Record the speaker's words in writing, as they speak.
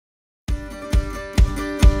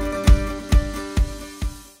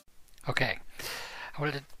Okay, I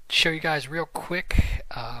wanted to show you guys real quick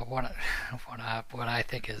what I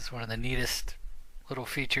think is one of the neatest little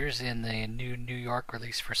features in the new New York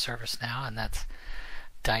release for ServiceNow, and that's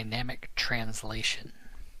dynamic translation.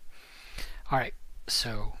 Alright,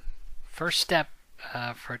 so first step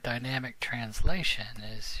for dynamic translation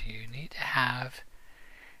is you need to have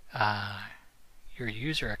your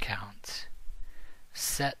user account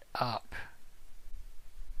set up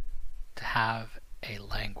to have a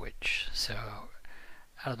language. So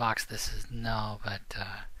out of the box this is no, but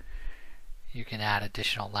you can add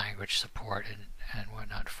additional language support and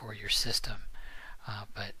whatnot for your system.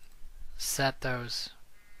 But set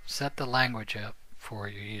the language up for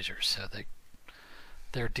your users so that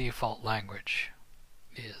their default language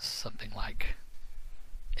is something like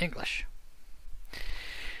English.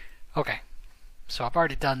 Okay, so I've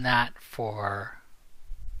already done that for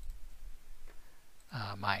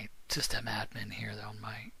my system admin here on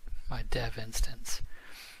my dev instance.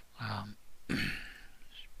 View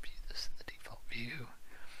this in the default view,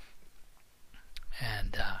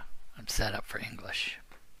 and I'm set up for English.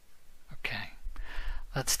 Okay,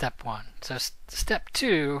 that's step one. So step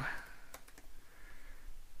two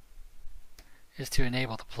is to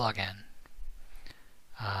enable the plugin.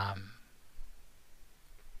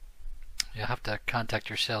 You'll have to contact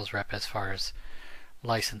your sales rep as far as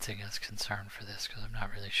licensing is concerned for this, because I'm not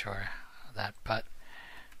really sure of that, but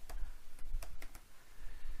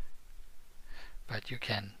you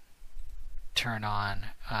can turn on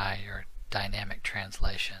your dynamic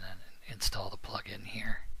translation and install the plugin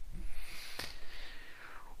here.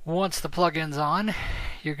 Once the plugin's on,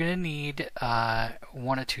 you're going to need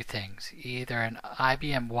one of two things: either an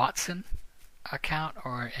IBM Watson account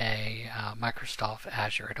or a Microsoft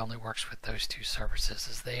Azure. It only works with those two services,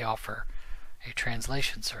 as they offer a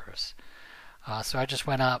translation service. So I just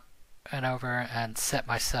went over and set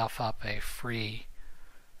myself up a free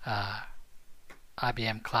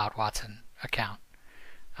IBM Cloud Watson account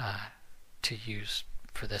to use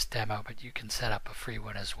for this demo, but you can set up a free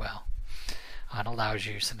one as well. It allows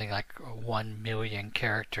you something like 1 million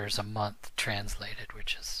characters a month translated,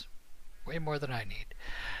 which is way more than I need,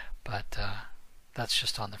 but that's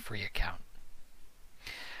just on the free account.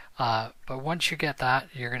 But once you get that,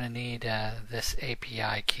 you're going to need this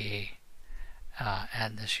API key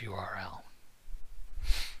and this URL.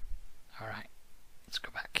 Alright, let's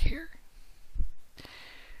go back here.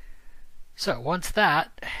 So once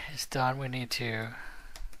that is done, we need to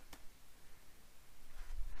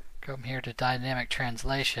come here to dynamic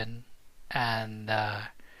translation and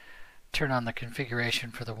turn on the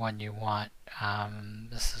configuration for the one you want.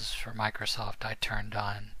 This is for Microsoft. I turned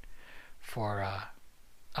on for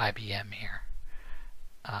IBM here.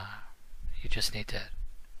 You just need to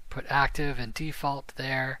put active and default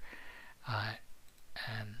there,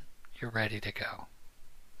 and you're ready to go.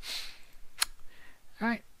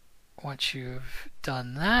 Alright, once you've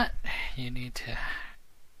done that, you need to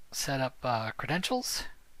set up credentials.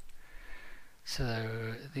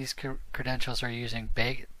 So these credentials are using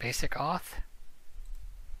basic auth.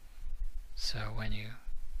 So when you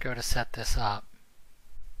go to set this up,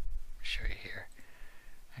 I'll show you here,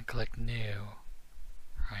 and click new,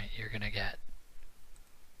 right, you're going to get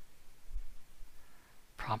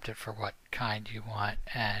prompted for what kind you want,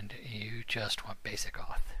 and you just want basic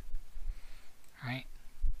auth. Right?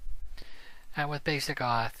 And with basic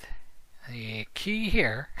auth, the key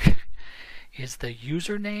here is the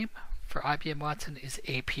username for IBM Watson is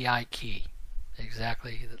API key.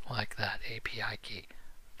 Exactly like that, API key.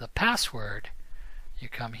 The password, you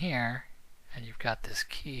come here and you've got this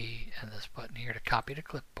key and this button here to copy to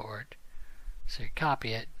clipboard. So you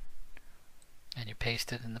copy it and you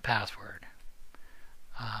paste it in the password.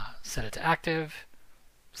 Set it to active,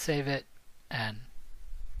 save it, and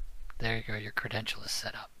there you go, your credential is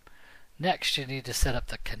set up. Next, you need to set up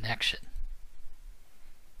the connection.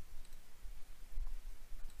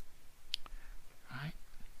 Right.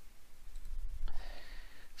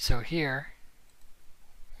 So here,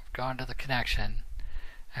 we've gone to the connection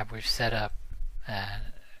and we've set up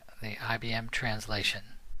the IBM translation.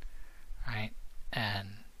 Right, and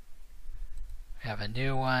we have a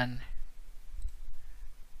new one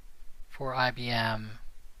for IBM.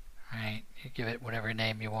 Right, you give it whatever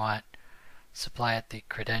name you want, supply it the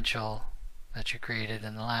credential that you created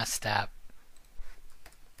in the last step,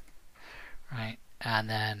 right, and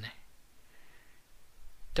then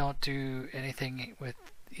don't do anything with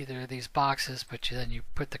either of these boxes, but then you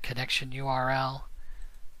put the connection URL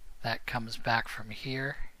that comes back from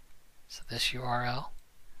here, so this URL,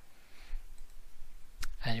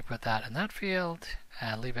 and you put that in that field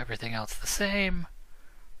and leave everything else the same.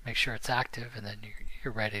 make sure it's active, and then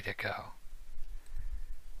you're ready to go.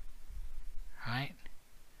 Right?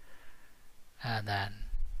 And then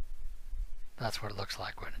that's what it looks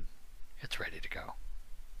like when it's ready to go.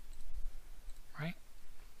 Right?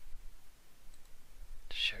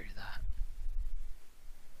 To show you that.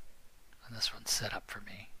 And this one's set up for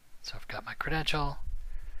me. So I've got my credential,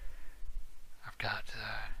 I've got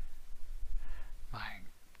my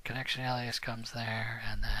connection alias comes there,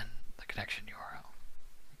 and then the connection URL.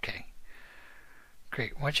 Okay,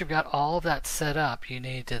 great. Once you've got all of that set up, you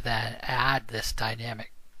need to then add this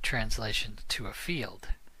dynamic translation to a field.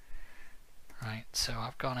 Right, so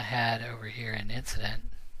I've gone ahead over here in incident.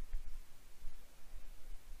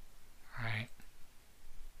 Right.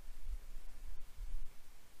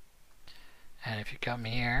 And if you come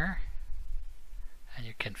here and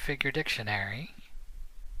you configure dictionary,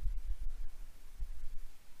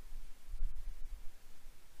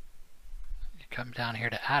 you come down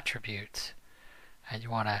here to attributes, and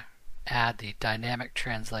you want to add the dynamic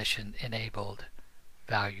translation enabled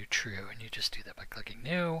value true, and you just do that by clicking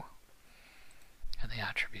new, and the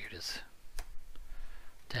attribute is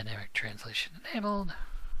dynamic translation enabled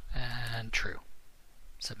and true.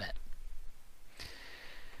 Submit.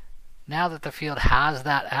 Now that the field has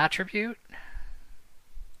that attribute,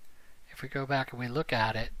 if we go back and we look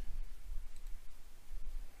at it,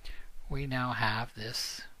 we now have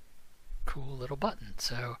this cool little button.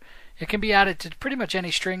 So it can be added to pretty much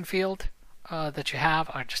any string field that you have.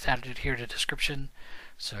 I just added it here to description,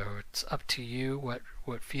 so it's up to you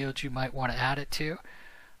what fields you might want to add it to.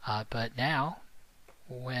 But now,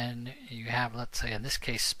 when you have, let's say in this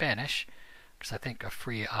case, Spanish, because I think a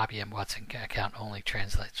free IBM Watson account only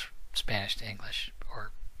translates Spanish to English,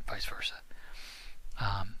 or vice versa.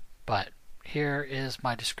 But here is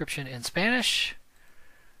my description in Spanish.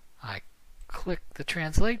 I click the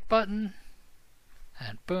translate button,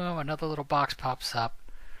 and boom, another little box pops up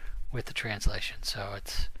with the translation. So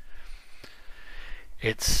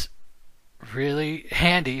it's really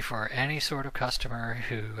handy for any sort of customer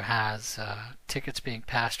who has tickets being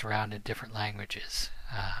passed around in different languages,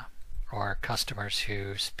 or customers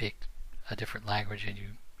who speak a different language, and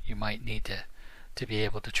you might need to be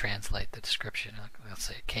able to translate the description. Let's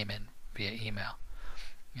say it came in via email,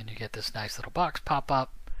 and you get this nice little box pop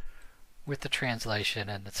up with the translation,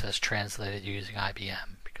 and it says translated using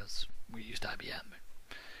IBM, because we used IBM.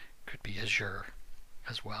 It could be Azure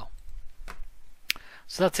as well.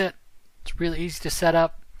 So that's it. It's really easy to set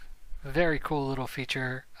up. A very cool little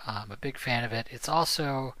feature. I'm a big fan of it. It's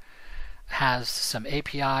also has some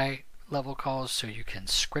API level calls, so you can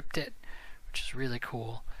script it, which is really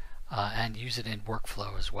cool, and use it in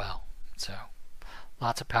workflow as well. So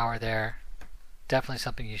lots of power there. Definitely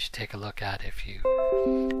something you should take a look at if you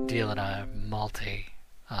deal in a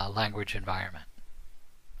multi-language environment.